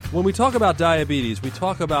When we talk about diabetes, we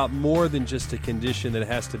talk about more than just a condition that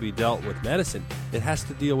has to be dealt with medicine. It has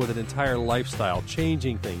to deal with an entire lifestyle,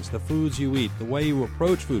 changing things, the foods you eat, the way you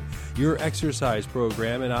approach food, your exercise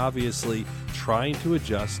program, and obviously trying to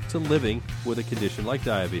adjust to living with a condition like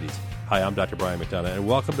diabetes. Hi, I'm Dr. Brian McDonough, and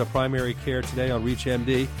welcome to Primary Care Today on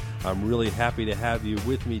ReachMD. I'm really happy to have you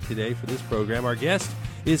with me today for this program. Our guest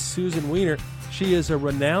is Susan Weiner. She is a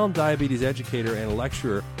renowned diabetes educator and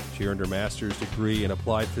lecturer. She earned her master's degree in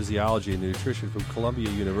applied physiology and nutrition from Columbia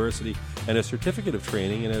University and a certificate of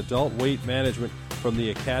training in adult weight management from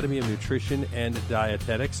the Academy of Nutrition and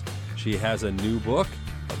Dietetics. She has a new book,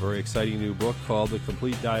 a very exciting new book called The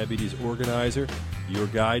Complete Diabetes Organizer, Your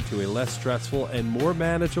Guide to a Less Stressful and More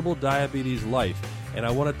Manageable Diabetes Life. And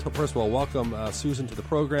I want to, first of all, welcome Susan to the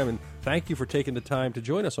program, and thank you for taking the time to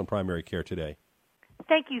join us on Primary Care Today.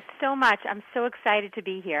 Thank you so much. I'm so excited to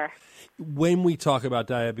be here. When we talk about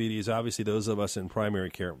diabetes, obviously those of us in primary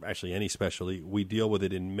care, actually any specialty, we deal with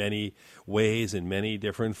it in many ways, in many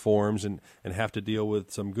different forms, and have to deal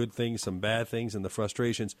with some good things, some bad things, and the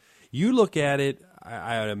frustrations. You look at it,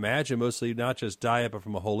 I would imagine, mostly not just diet, but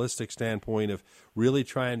from a holistic standpoint of really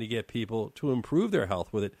trying to get people to improve their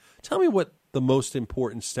health with it. Tell me what the most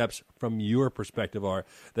important steps from your perspective are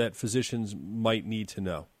that physicians might need to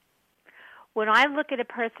know. When I look at a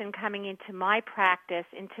person coming into my practice,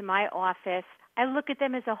 into my office, I look at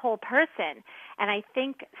them as a whole person. And I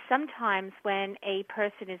think sometimes when a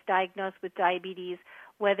person is diagnosed with diabetes,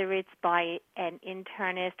 whether it's by an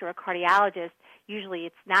internist or a cardiologist, usually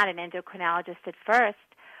it's not an endocrinologist at first,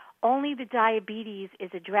 only the diabetes is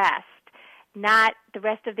addressed, not the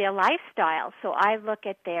rest of their lifestyle. So I look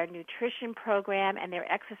at their nutrition program and their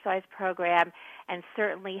exercise program and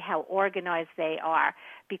certainly how organized they are,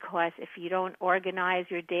 because if you don't organize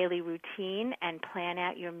your daily routine and plan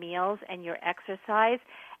out your meals and your exercise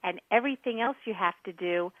and everything else you have to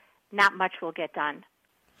do, not much will get done.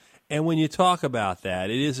 And when you talk about that,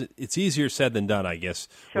 it's easier said than done, I guess,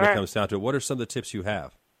 Sure. when it comes down to it. What are some of the tips you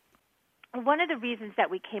have? One of the reasons that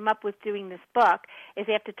we came up with doing this book is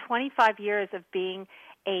after 25 years of being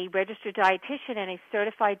a registered dietitian and a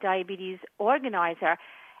certified diabetes organizer,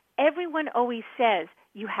 everyone always says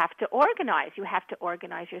you have to organize. You have to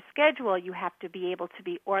organize your schedule. You have to be able to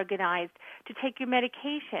be organized to take your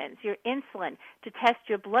medications, your insulin, to test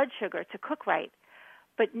your blood sugar, to cook right.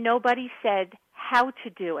 But nobody said how to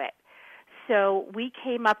do it. So we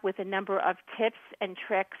came up with a number of tips and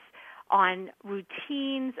tricks on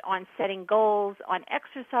routines, on setting goals, on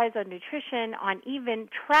exercise, on nutrition, on even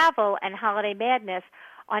travel and holiday madness,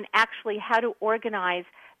 on actually how to organize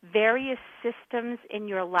various systems in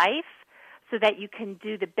your life so that you can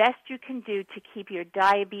do the best you can do to keep your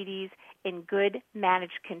diabetes in good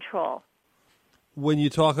managed control. When you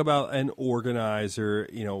talk about an organizer,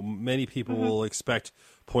 many people will expect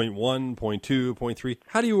point 1, point 2, point 3.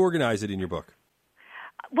 How do you organize it in your book?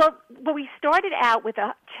 Well, we started out with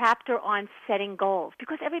a chapter on setting goals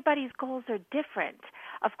because everybody's goals are different.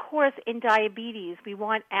 Of course, in diabetes, we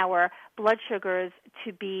want our blood sugars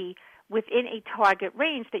to be within a target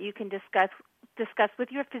range that you can discuss with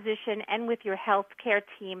your physician and with your health care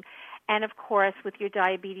team and, of course, with your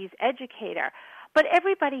diabetes educator. But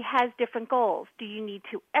everybody has different goals. Do you need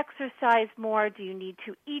to exercise more? Do you need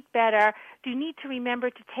to eat better? Do you need to remember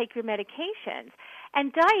to take your medications?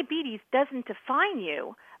 And diabetes doesn't define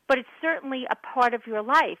you, but it's certainly a part of your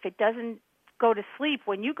life. It doesn't go to sleep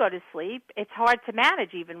when you go to sleep. It's hard to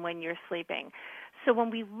manage even when you're sleeping. So when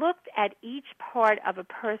we looked at each part of a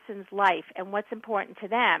person's life and what's important to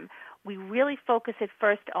them, we really focus it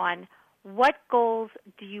first on what goals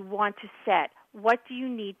do you want to set? What do you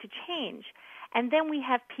need to change? And then we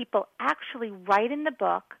have people actually write in the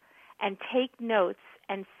book and take notes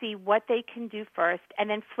and see what they can do first, and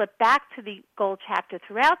then flip back to the goal chapter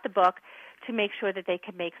throughout the book to make sure that they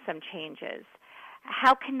can make some changes.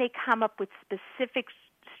 How can they come up with specific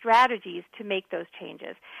strategies to make those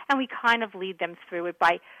changes? And we kind of lead them through it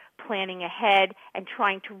by planning ahead and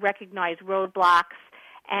trying to recognize roadblocks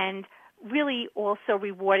and really also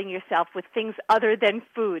rewarding yourself with things other than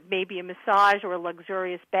food, maybe a massage or a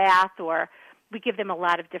luxurious bath, or we give them a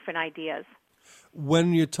lot of different ideas.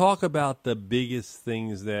 When you talk about the biggest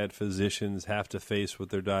things that physicians have to face with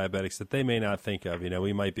their diabetics that they may not think of,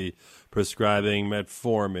 we might be prescribing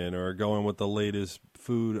metformin or going with the latest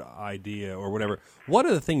food idea or whatever. What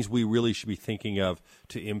are the things we really should be thinking of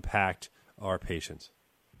to impact our patients?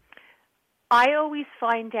 I always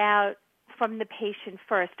find out from the patient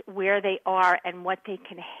first where they are and what they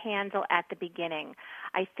can handle at the beginning.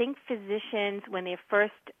 I think physicians, when they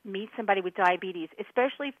first meet somebody with diabetes,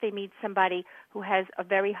 especially if they meet somebody who has a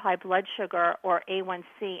very high blood sugar or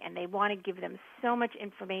A1C, and they want to give them so much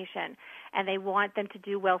information and they want them to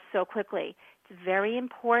do well so quickly, it's very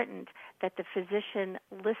important that the physician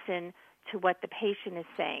listen to what the patient is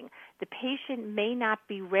saying. The patient may not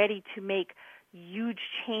be ready to make huge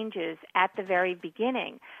changes at the very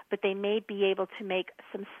beginning, but they may be able to make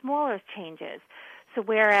some smaller changes. So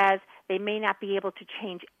whereas they may not be able to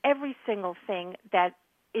change every single thing that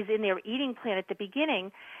is in their eating plan at the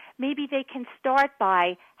beginning, maybe they can start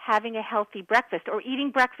by having a healthy breakfast or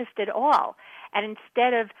eating breakfast at all. And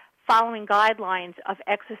instead of following guidelines of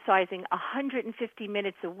exercising 150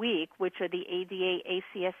 minutes a week, which are the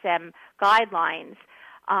ADA-ACSM guidelines,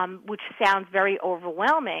 which sounds very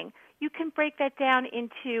overwhelming, you can break that down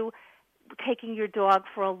into taking your dog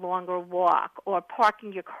for a longer walk, or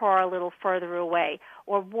parking your car a little further away,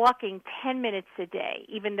 or walking 10 minutes a day,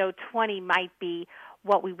 even though 20 might be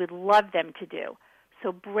what we would love them to do.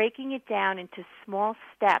 So breaking it down into small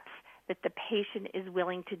steps that the patient is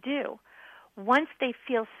willing to do. Once they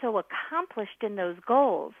feel so accomplished in those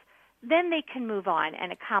goals, then they can move on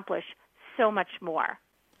and accomplish so much more.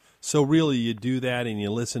 So really, you do that and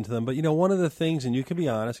you listen to them. But, one of the things, and you can be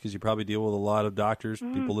honest because you probably deal with a lot of doctors,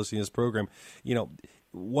 people listening to this program,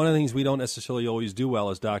 one of the things we don't necessarily always do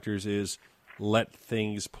well as doctors is let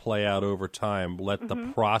things play out over time, let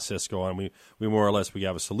the process go on. We more or less, we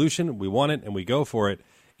have a solution, we want it, and we go for it.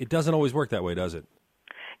 It doesn't always work that way, does it?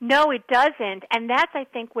 No, it doesn't. And that's, I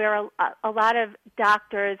think, where a lot of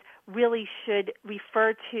doctors really should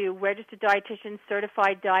refer to registered dietitians,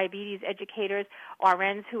 certified diabetes educators,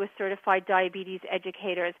 RNs who are certified diabetes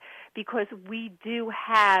educators, because we do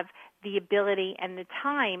have the ability and the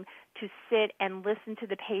time to sit and listen to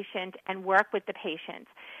the patient and work with the patient.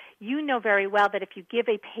 You know very well that if you give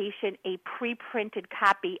a patient a pre-printed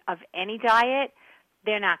copy of any diet,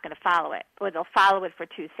 they're not going to follow it, or they'll follow it for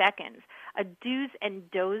 2 seconds. A do's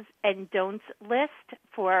and don'ts list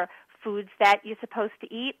for foods that you're supposed to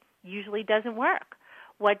eat usually doesn't work.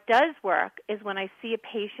 What does work is when I see a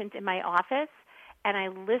patient in my office and I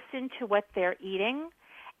listen to what they're eating,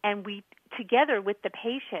 and we, together with the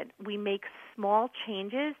patient, we make small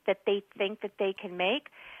changes that they think that they can make,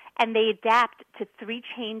 and they adapt to 3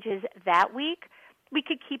 changes that week. We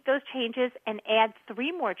could keep those changes and add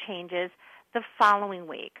 3 more changes the following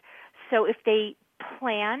week. So if they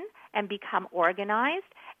plan and become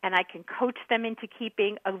organized, and I can coach them into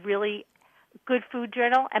keeping a really good food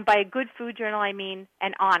journal, and by a good food journal I mean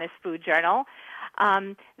an honest food journal,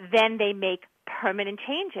 then they make permanent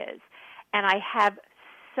changes. And I have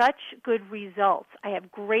such good results. I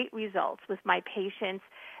have great results with my patients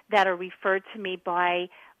that are referred to me by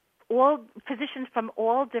all physicians from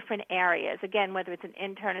all different areas. Again, whether it's an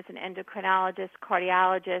internist, an endocrinologist,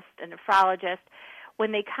 cardiologist, a nephrologist,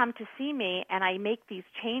 when they come to see me and I make these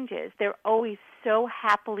changes, they're always so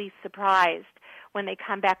happily surprised when they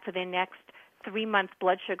come back for their next 3-month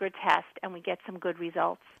blood sugar test and we get some good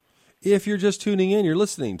results. If you're just tuning in, you're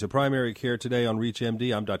listening to Primary Care Today on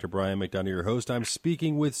ReachMD. I'm Dr. Brian McDonough, your host. I'm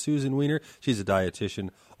speaking with Susan Weiner. She's a dietitian,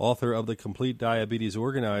 author of The Complete Diabetes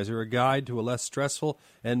Organizer, a guide to a less stressful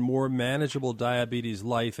and more manageable diabetes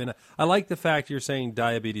life. And I like the fact you're saying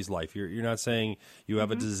diabetes life. You're not saying you have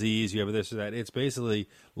a disease, you have this or that. It's basically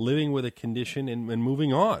living with a condition and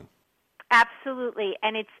moving on. Absolutely.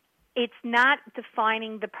 And it's not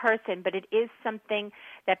defining the person, but it is something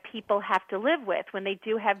that people have to live with when they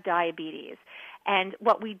do have diabetes. And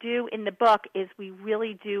what we do in the book is we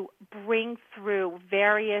really do bring through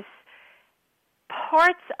various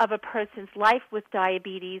parts of a person's life with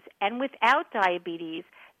diabetes and without diabetes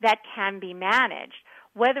that can be managed.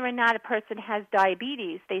 Whether or not a person has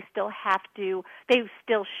diabetes, they still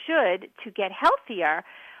should, to get healthier,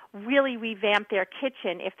 really revamp their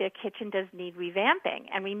kitchen if their kitchen does need revamping.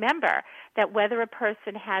 And remember that whether a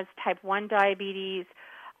person has type 1 diabetes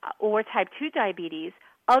or type 2 diabetes,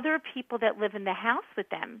 other people that live in the house with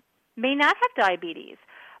them may not have diabetes.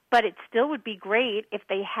 But it still would be great if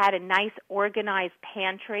they had a nice organized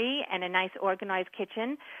pantry and a nice organized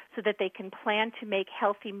kitchen so that they can plan to make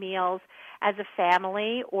healthy meals as a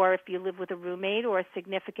family, or if you live with a roommate or a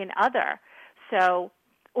significant other. So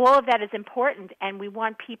all of that is important, and we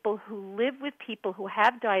want people who live with people who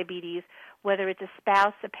have diabetes, whether it's a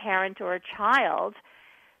spouse, a parent, or a child,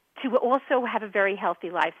 to also have a very healthy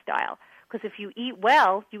lifestyle. Because if you eat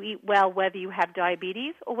well whether you have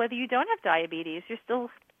diabetes or whether you don't have diabetes. You're still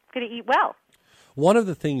going to eat well. One of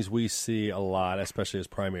the things we see a lot, especially as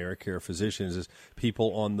primary care physicians, is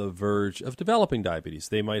people on the verge of developing diabetes.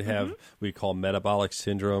 They might have we call metabolic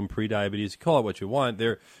syndrome, prediabetes. Call it what you want.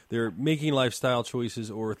 They're making lifestyle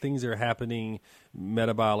choices or things that are happening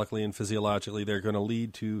metabolically and physiologically. They're going to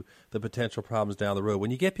lead to the potential problems down the road.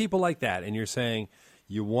 When you get people like that, and you're saying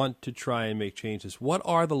you want to try and make changes, what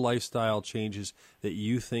are the lifestyle changes that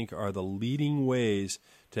you think are the leading ways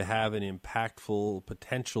to have an impactful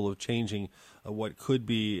potential of changing what could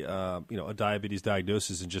be a diabetes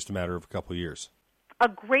diagnosis in just a matter of a couple of years? A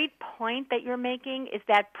great point that you're making is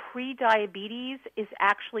that pre-diabetes is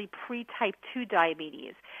actually pre-type 2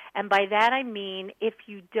 diabetes. And by that I mean if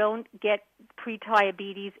you don't get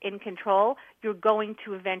pre-diabetes in control, you're going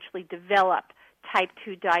to eventually develop type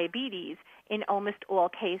 2 diabetes in almost all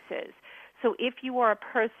cases. So if you are a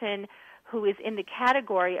person who is in the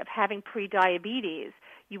category of having pre-diabetes,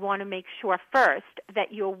 you want to make sure first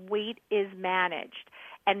that your weight is managed.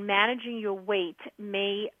 And managing your weight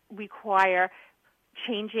may require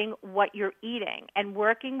changing what you're eating and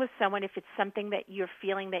working with someone, if it's something that you're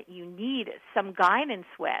feeling that you need some guidance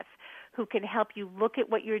with, who can help you look at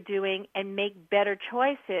what you're doing and make better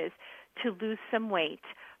choices to lose some weight,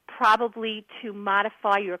 probably to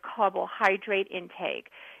modify your carbohydrate intake,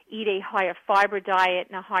 eat a higher fiber diet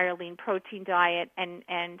and a higher lean protein diet,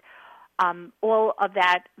 and all of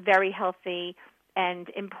that very healthy and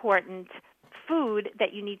important food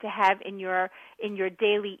that you need to have in your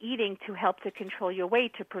daily eating to help to control your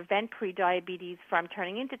weight, to prevent prediabetes from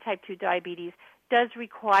turning into type 2 diabetes, does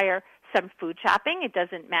require some food shopping. It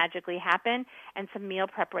doesn't magically happen, and some meal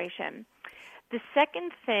preparation. The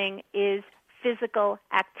second thing is physical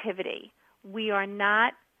activity. We are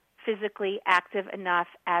not physically active enough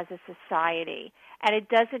as a society, and it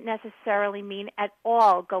doesn't necessarily mean at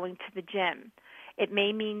all going to the gym. It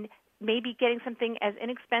may mean maybe getting something as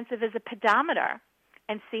inexpensive as a pedometer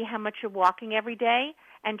and see how much you're walking every day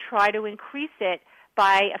and try to increase it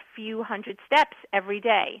by a few hundred steps every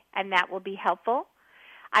day, and that will be helpful.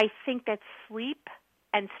 I think that sleep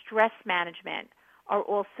and stress management are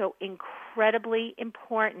also incredibly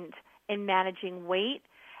important in managing weight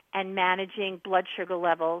and managing blood sugar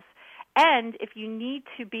levels. And if you need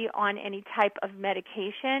to be on any type of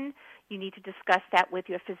medication, you need to discuss that with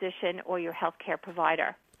your physician or your healthcare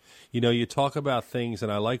provider. You know, you talk about things,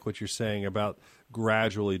 and I like what you're saying about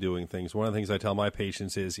gradually doing things. One of the things I tell my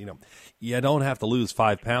patients is, you don't have to lose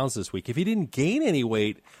 5 pounds this week. If you didn't gain any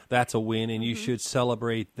weight, that's a win, and you should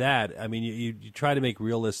celebrate that. I mean, you try to make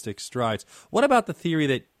realistic strides. What about the theory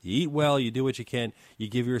that you eat well, you do what you can, you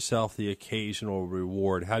give yourself the occasional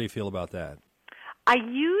reward? How do you feel about that? I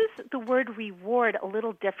use the word reward a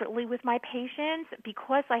little differently with my patients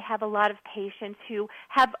because I have a lot of patients who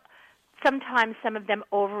have sometimes some of them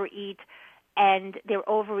overeat, and their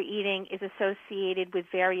overeating is associated with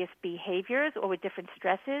various behaviors or with different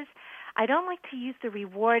stresses. I don't like to use the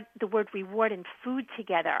word reward and food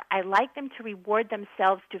together. I like them to reward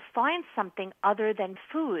themselves to find something other than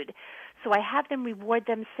food. So I have them reward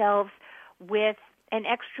themselves with an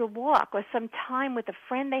extra walk or some time with a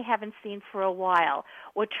friend they haven't seen for a while,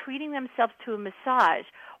 or treating themselves to a massage,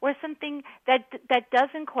 or something that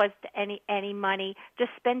doesn't cost any money,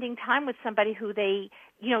 just spending time with somebody who they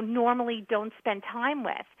normally don't spend time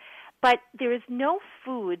with. But there is no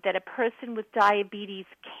food that a person with diabetes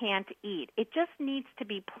can't eat. It just needs to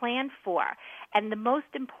be planned for. And the most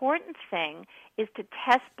important thing is to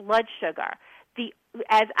test blood sugar.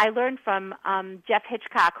 As I learned from Jeff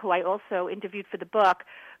Hitchcock, who I also interviewed for the book,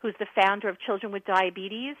 who's the founder of Children with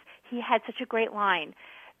Diabetes, he had such a great line.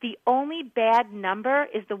 The only bad number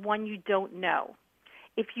is the one you don't know.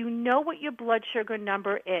 If you know what your blood sugar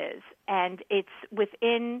number is, and it's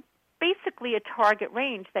within basically a target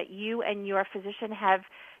range that you and your physician have,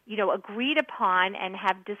 agreed upon and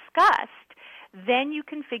have discussed, then you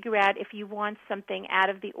can figure out if you want something out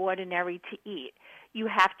of the ordinary to eat. You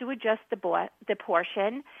have to adjust the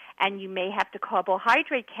portion, and you may have to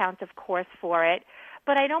carbohydrate count, of course, for it,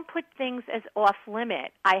 but I don't put things as off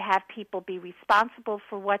limit. I have people be responsible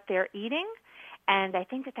for what they're eating, and I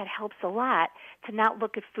think that helps a lot to not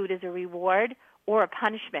look at food as a reward or a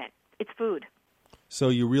punishment. It's food. So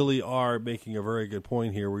you really are making a very good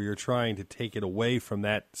point here where you're trying to take it away from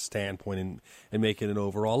that standpoint and make it an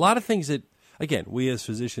overall. A lot of things that, again, we as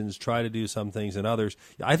physicians try to do some things and others.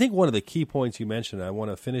 I think one of the key points you mentioned, and I want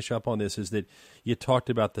to finish up on this, is that you talked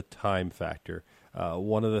about the time factor.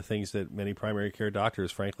 One of the things that many primary care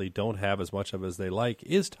doctors, frankly, don't have as much of as they like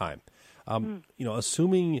is time.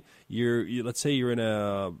 Assuming let's say you're in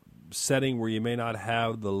a setting where you may not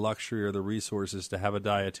have the luxury or the resources to have a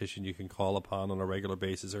dietitian you can call upon on a regular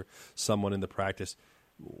basis or someone in the practice,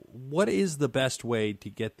 what is the best way to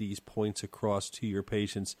get these points across to your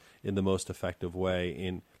patients in the most effective way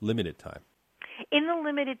in limited time? In the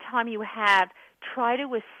limited time you have, try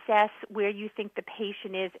to assess where you think the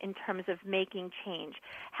patient is in terms of making change,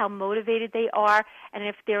 how motivated they are, and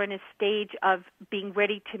if they're in a stage of being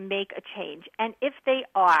ready to make a change. And if they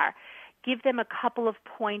are, give them a couple of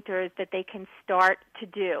pointers that they can start to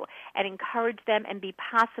do and encourage them and be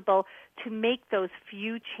possible to make those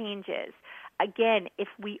few changes. Again, if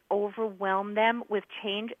we overwhelm them with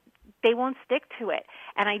change, they won't stick to it.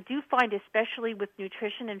 And I do find, especially with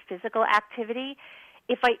nutrition and physical activity,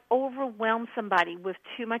 if I overwhelm somebody with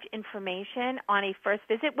too much information on a first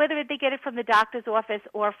visit, whether they get it from the doctor's office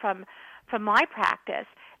or from my practice,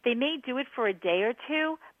 they may do it for a day or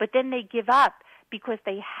two, but then they give up because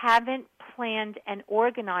they haven't planned and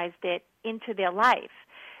organized it into their life.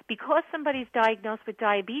 Because somebody's diagnosed with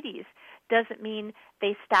diabetes doesn't mean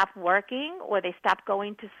they stop working or they stop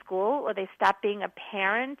going to school or they stop being a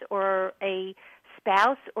parent or a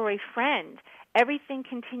spouse or a friend. Everything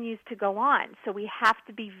continues to go on, so we have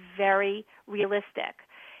to be very realistic.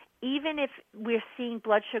 Even if we're seeing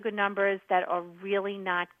blood sugar numbers that are really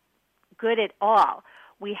not good at all,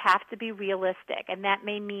 we have to be realistic, and that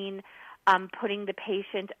may mean putting the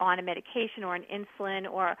patient on a medication or an insulin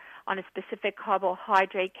or on a specific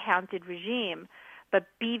carbohydrate-counted regime. But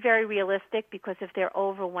be very realistic, because if they're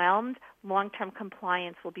overwhelmed, long-term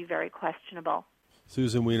compliance will be very questionable.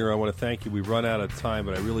 Susan Weiner, I want to thank you. We've run out of time,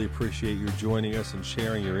 but I really appreciate you joining us and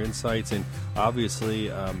sharing your insights. And obviously,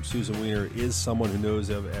 Susan Weiner is someone who knows,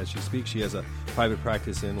 as she speaks, she has a private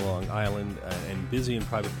practice in Long Island and busy in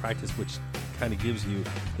private practice, which kind of gives you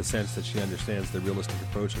the sense that she understands the realistic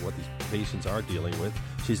approach of what these patients are dealing with.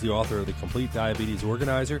 She's the author of The Complete Diabetes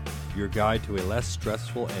Organizer, Your Guide to a Less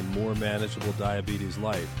Stressful and More Manageable Diabetes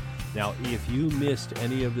Life. Now, if you missed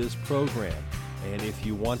any of this program, and if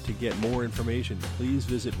you want to get more information, please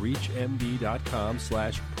visit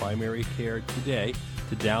reachmd.com/primary care today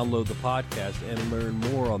to download the podcast and learn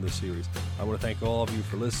more on the series. I want to thank all of you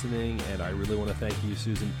for listening, and I really want to thank you,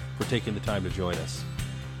 Susan, for taking the time to join us.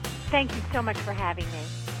 Thank you so much for having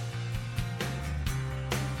me.